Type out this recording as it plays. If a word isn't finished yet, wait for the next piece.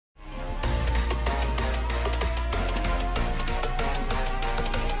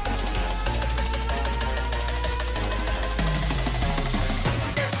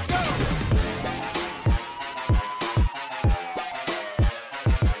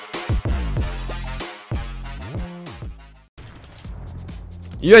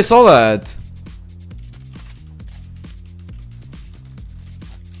Yeah, I saw that.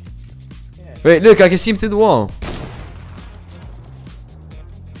 Yeah. Wait, look, I can see him through the wall.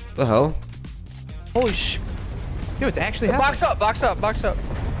 The hell? Holy sh! Yo, it's actually happening. Box up, box up, box up.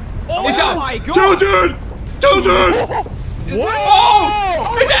 Oh my god! Dude! What?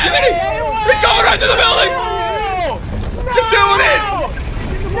 Oh! He's happening! He's going right to the building! He's doing it!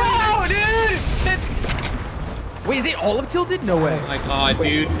 No, dude! Wait, is it all of tilted? No way. Oh my god,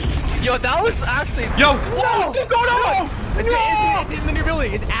 dude. Yo, that was actually. Yo! What's going on? It's in the new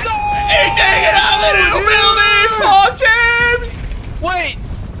building. It's actually. He's taking out the new building! Pop James! Wait,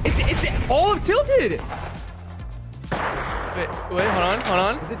 It's all of tilted. wait, hold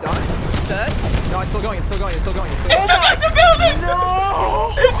on. Is it done? Dead? No, it's still going. It's still going. It's still going. It's still He going. took out the building!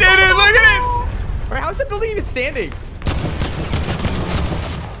 No! He did it! Look at him! Wait, how's the building even standing?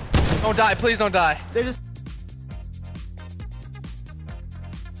 Don't die, please don't die. They're just.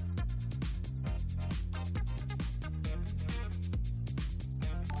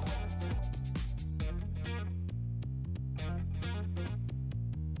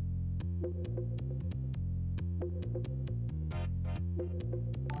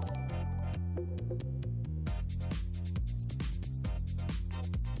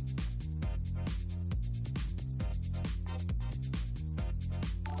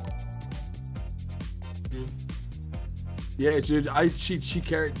 Yeah, dude. She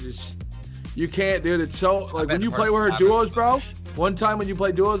carried this. You can't, dude. It's so like when you play with her duos, bro. One time when you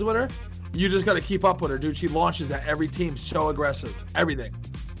play duos with her, you just gotta keep up with her, dude. She launches at every team, so aggressive, everything.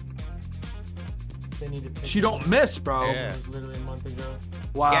 They need to pick She don't miss, bro. Yeah. It was literally a month ago.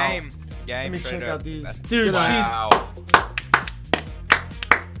 Wow. Game. Let me Straight check up. out these. That's- Dude, Wow.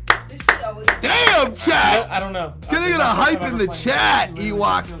 Damn, chat. I don't know. Getting a hype in the chat,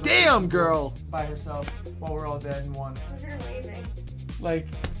 Ewok. Damn, girl. By herself while we're all dead in one. Like,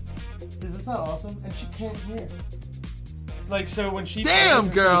 is this not awesome? And she can't hear. Like, so when she Damn,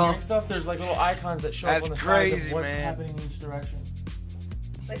 plays girl. hearing stuff, there's like little icons that show That's up on the sides crazy, of what's man. happening in each direction.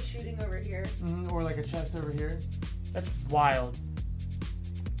 Like shooting over here. Or like a chest over here. That's wild.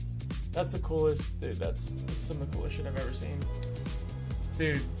 That's the coolest, dude. That's some of the coolest shit I've ever seen.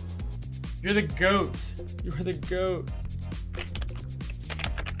 Dude, you're the GOAT. You're the GOAT.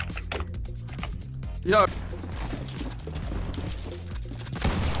 Yo.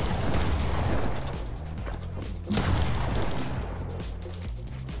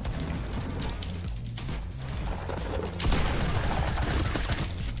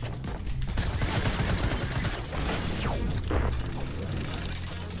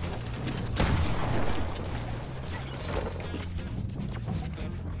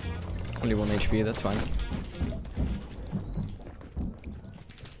 Only 1 HP, that's fine.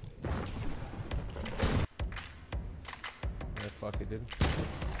 Yeah, fuck it, dude.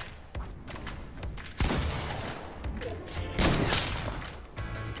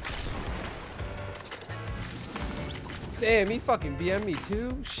 Damn, he fucking BM me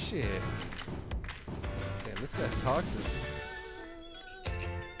too? Shit. Damn, this guy's toxic.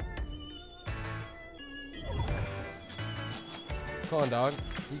 Come on, dog.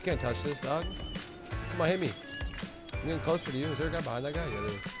 You can't touch this, dog. Come on, hit me. I'm getting closer to you. Is there a guy behind that guy? Yeah, there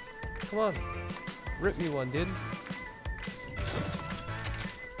is. Come on. Rip me one, dude.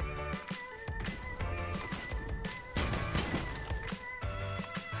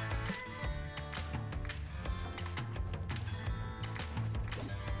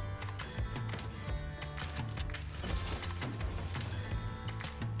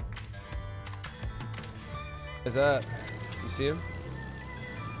 Is that? You see him?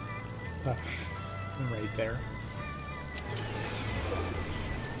 Right there.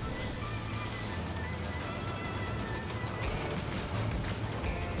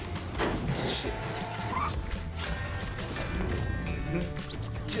 Shit.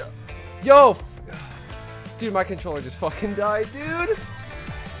 Yo! Dude, my controller just fucking died, dude!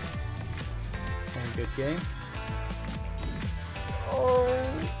 Good game. Oh.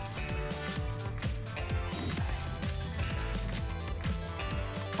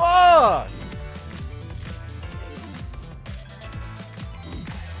 Fuck!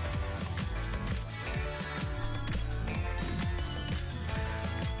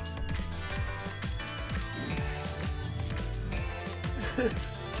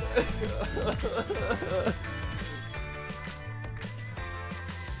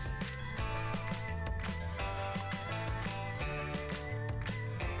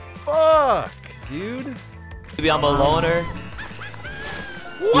 Fuck, dude. Maybe I'm a loner.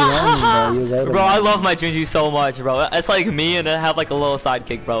 Bro, I love my Gingy so much, bro. It's like me and I have like a little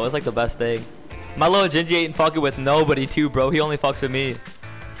sidekick, bro. It's like the best thing. My little Gingy ain't fucking with nobody too, bro. He only fucks with me.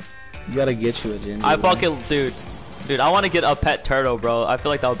 You gotta get you a ginger. I fucking, dude, I want to get a pet turtle, bro. I feel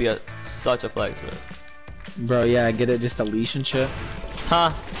like that would be such a flex, bro. Bro, yeah, get it just a leash and shit.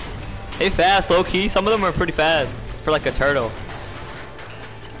 Huh? They fast, low key. Some of them are pretty fast for like a turtle.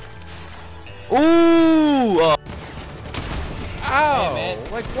 Ooh! Ow! Hey,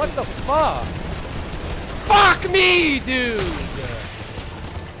 like what the fuck? Fuck me, dude!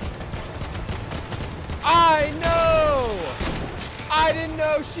 I know! I didn't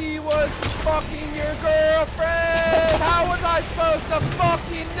know she was fucking your girlfriend! How was I supposed to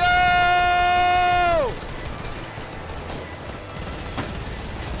fucking know?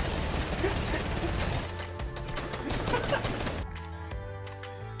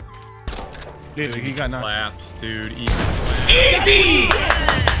 Dude, he got knocked. Claps, dude. Easy!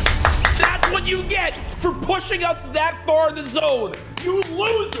 That's what you get for pushing us that far in the zone. You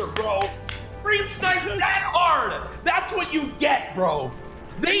loser, bro. Stream snipe that hard. That's what you get, bro.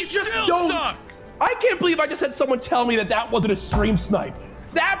 They just don't suck. I can't believe I just had someone tell me that that wasn't a stream snipe.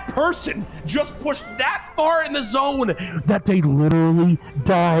 That person just pushed that far in the zone that they literally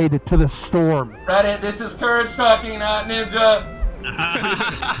died to the storm. Reddit, this is Courage talking, not Ninja.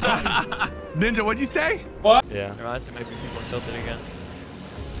 Ninja, what'd you say? What? Yeah. Reminds me, maybe people tilted again.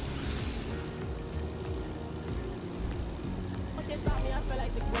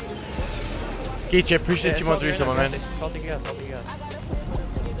 Geech, appreciate you months resub, man. Salty gas, salty gas.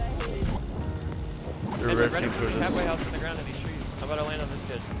 You're red team towards us. Halfway house on the ground in these trees. How about I land on this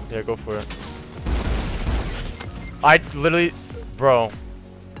kid? Yeah, go for it. I literally, bro.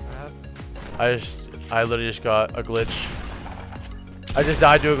 I literally just got a glitch. I just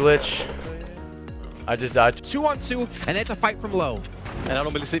died to a glitch. I just died. 2-on-2, and then to fight from low. And I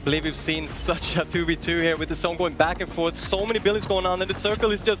don't believe we've seen such a 2v2 here with the zone going back and forth. So many buildings going on, and the circle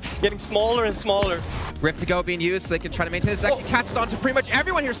is just getting smaller and smaller. Rift to go being used so they can try to maintain this. Actually catches on to pretty much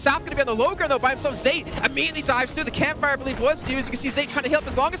everyone here. South gonna be on the low ground though by himself. Zate immediately dives through. The campfire, I believe, was to use. You can see Zate trying to help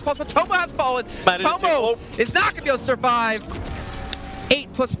as long as possible. Tomo has fallen. Tomo is not gonna be able to survive.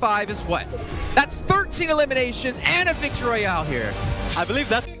 8 plus 5 is what? That's 13 eliminations and a victory royale here. I believe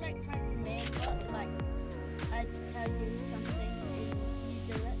that.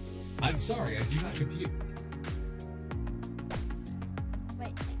 I'm sorry, I do not compute.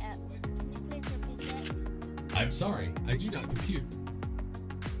 Wait, can you please repeat that? I'm sorry, I do not compute.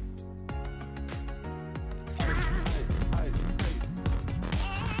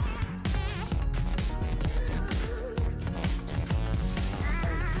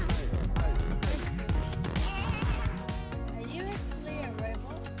 Are you actually a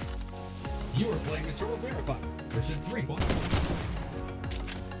robot? You are playing the Turtle Verify, version 3.0.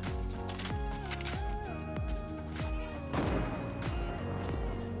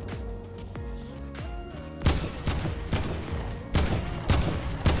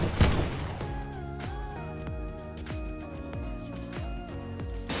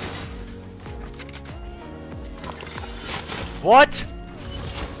 What?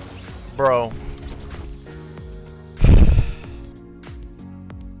 Bro.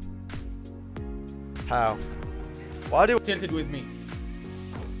 How? Why do you tilted with me?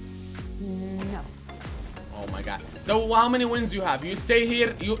 No. Oh my god. So how many wins you have? You stay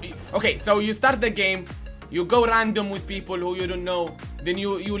here, okay, so you start the game, you go random with people who you don't know, then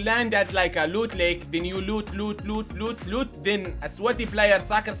you land at like a loot lake, then you loot, then a sweaty player,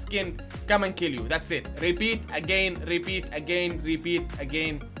 soccer skin, come and kill you. That's it. Repeat again, repeat again, repeat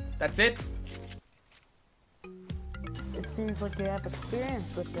again. That's it. It seems like you have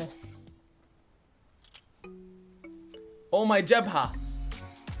experience with this. Oh my jabha.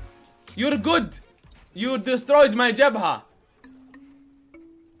 You're good. You destroyed my jabha.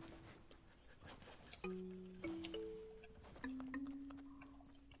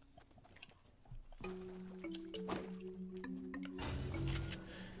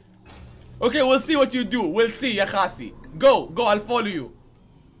 Okay, we'll see what you do. We'll see, ya khasi. Go, I'll follow you.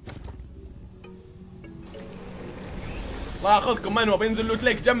 الله ياخذكم منو بينزل لوت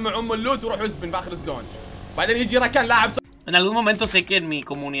ليك جمع اللوت وروح اسبن باخر الزون. بعدين يجي ركان لاعب. En algún momento sé que en mi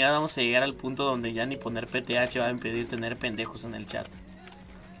comunidad vamos a llegar al punto donde ya ni poner PTH va a impedir tener pendejos en el chat.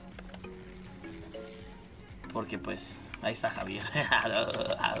 Porque pues, ahí está Javier.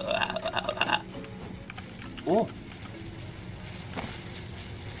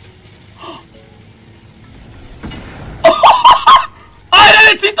 ¡Ay,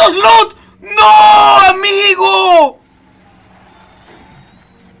 necesitos loot! ¡No, amigo!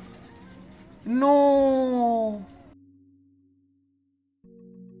 No.